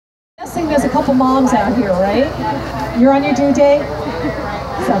guessing there's a couple moms out here, right? You're on your due date?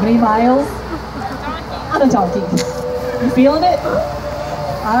 70 miles? On a donkey. You feeling it?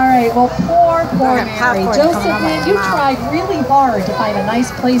 All right, well, poor Mary. Josephine, you tried really hard to find a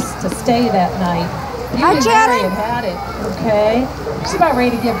nice place to stay that night. You and Mary had it, okay? She's about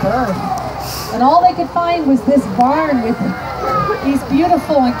ready to give birth. And all they could find was this barn with these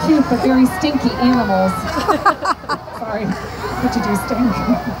beautiful and cute but very stinky animals. Sorry, what you do stink.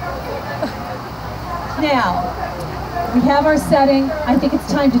 Now, we have our setting. I think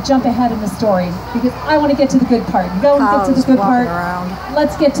it's time to jump ahead in the story because I want to get to the good part. You go and get to the good part.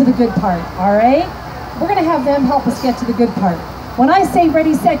 Let's get to the good part, all right? We're going to have them help us get to the good part. When I say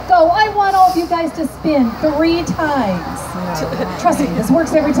ready, set, go, I want all of you guys to spin 3 times. Trust me, this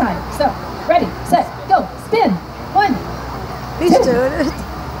works every time. So, ready, set, go, spin. 1, 2, 3.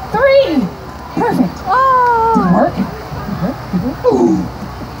 Perfect. Oh. Did it work? Ooh,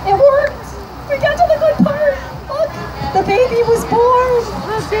 it worked. We got to the good part. Look, the baby was born.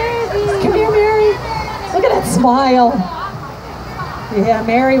 The baby. Come here, Mary. Look at that smile. Yeah,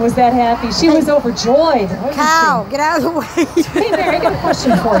 Mary was that happy. She was overjoyed. Cow, get out of the way. Hey, Mary, I got a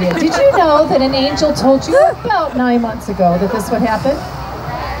question for you. Did you know that an angel told you about 9 months ago that this would happen?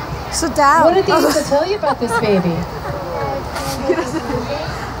 Sit down. What did the angel tell you about this baby?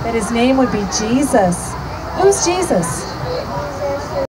 That his name would be Jesus. Who's Jesus?